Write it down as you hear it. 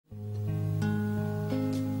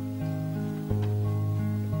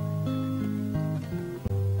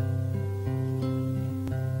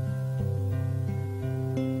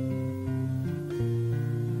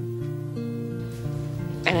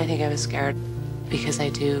think I was scared because I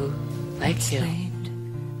do like you. I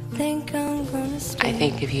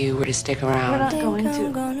think if you were to stick around... We're not going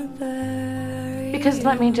to. Because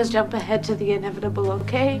let me just jump ahead to the inevitable,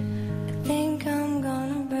 okay?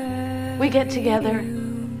 We get together.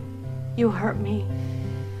 You hurt me.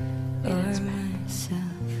 It's bad.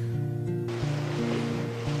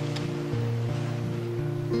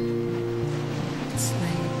 It's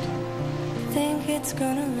late. I think it's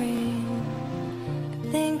gonna rain. I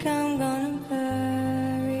think I'm gonna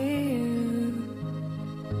bury you.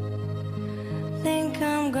 I think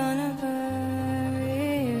I'm gonna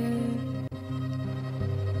bury you.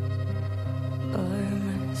 Or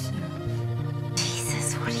myself.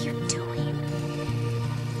 Jesus, what are you doing?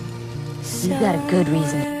 You got a good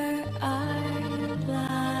reason. I'd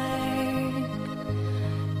like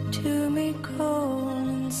to be cold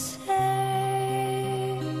and safe.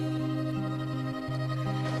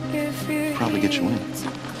 If you're Probably get you in.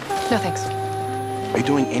 No, thanks. Are you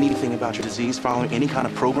doing anything about your disease, following any kind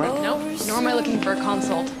of program? Nope, nor am I looking for a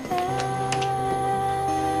consult.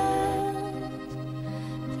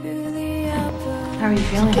 How are you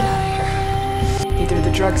feeling? Get out of here. Either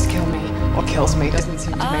the drugs kill me or kills me. Doesn't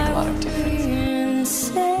seem to make a lot of difference.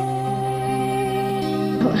 You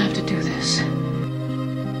don't have to do this.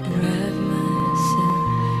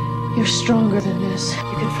 You're stronger than this.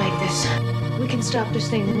 You can fight this. We can stop this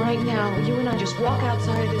thing right now. You and I just walk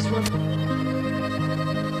outside of this room.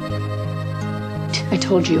 I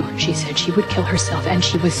told you, she said she would kill herself, and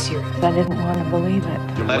she was serious. I didn't want to believe it.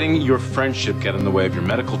 You're letting your friendship get in the way of your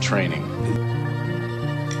medical training.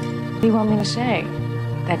 What do you want me to say?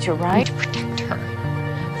 That you're right? To protect her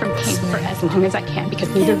from pain for as long as I can, because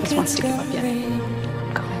neither of us wants to give up yet. I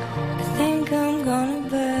think I'm gonna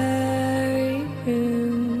bury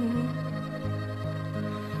you.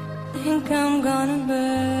 I think I'm gonna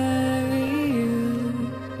bury you.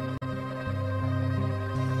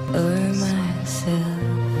 Or myself.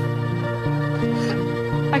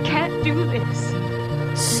 I can't do this.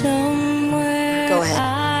 Somewhere Go ahead.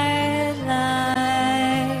 I'd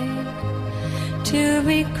like to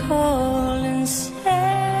be cold and safe.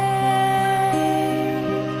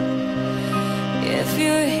 If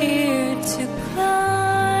you're here to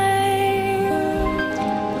climb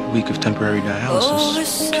A week of temporary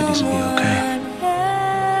dialysis, kidneys will be okay.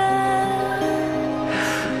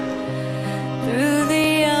 Through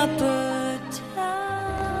the upper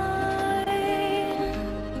tide,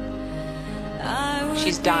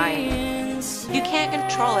 She's dying. You can't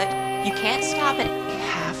control it. You can't stop it. You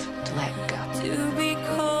have to let go. to be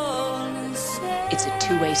cold and safe. It's a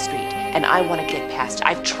two-way street, and I want to get past it.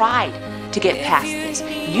 I've tried to get past this.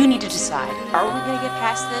 You need to decide, are we going to get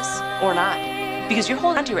past this or not? Because you're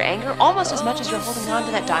holding on to your anger almost as much as you're holding on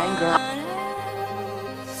to that dying girl.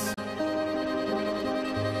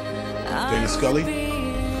 Dana Scully?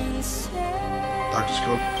 Dr.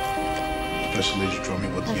 Scully? Special Agent told me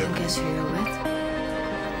what the Guess who you're with?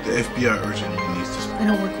 The FBI urgently needs to speak. I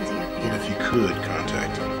don't work with the But FBI. if you could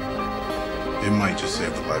contact him, it might just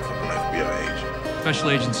save the life of an FBI agent. Special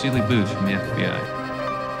Agent Seeley Booth from the FBI.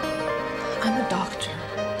 I'm a doctor.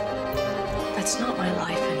 That's not my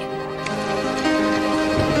life anymore.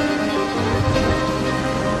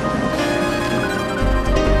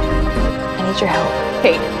 I need your help.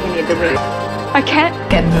 Kate, you need to leave. I can't.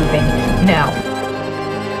 Get moving, now.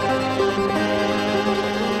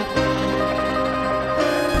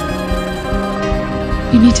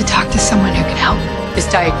 You need to talk to someone who can help. This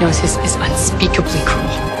diagnosis is unspeakably cruel.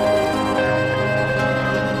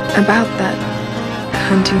 About that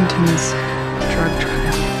Huntington's drug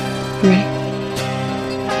trial. You ready?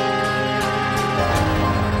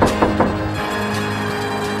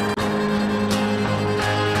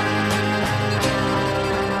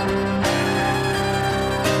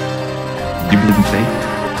 You believe in fate?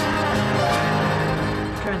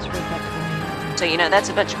 Transferred back to me. So, you know, that's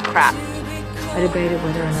a bunch of crap. I debated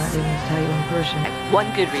whether or not even to tell you in person.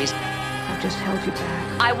 One good reason. I've just held you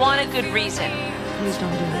back. I want a good reason. Please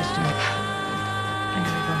don't do this to me. I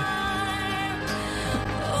gotta go.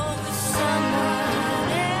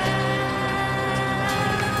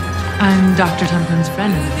 I'm Dr. Templin's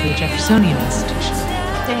friend at the Jeffersonian Institution.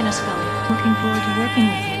 Dana Scully. Looking forward to working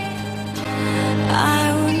with you.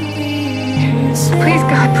 I would be Please,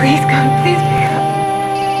 God, please, God, please.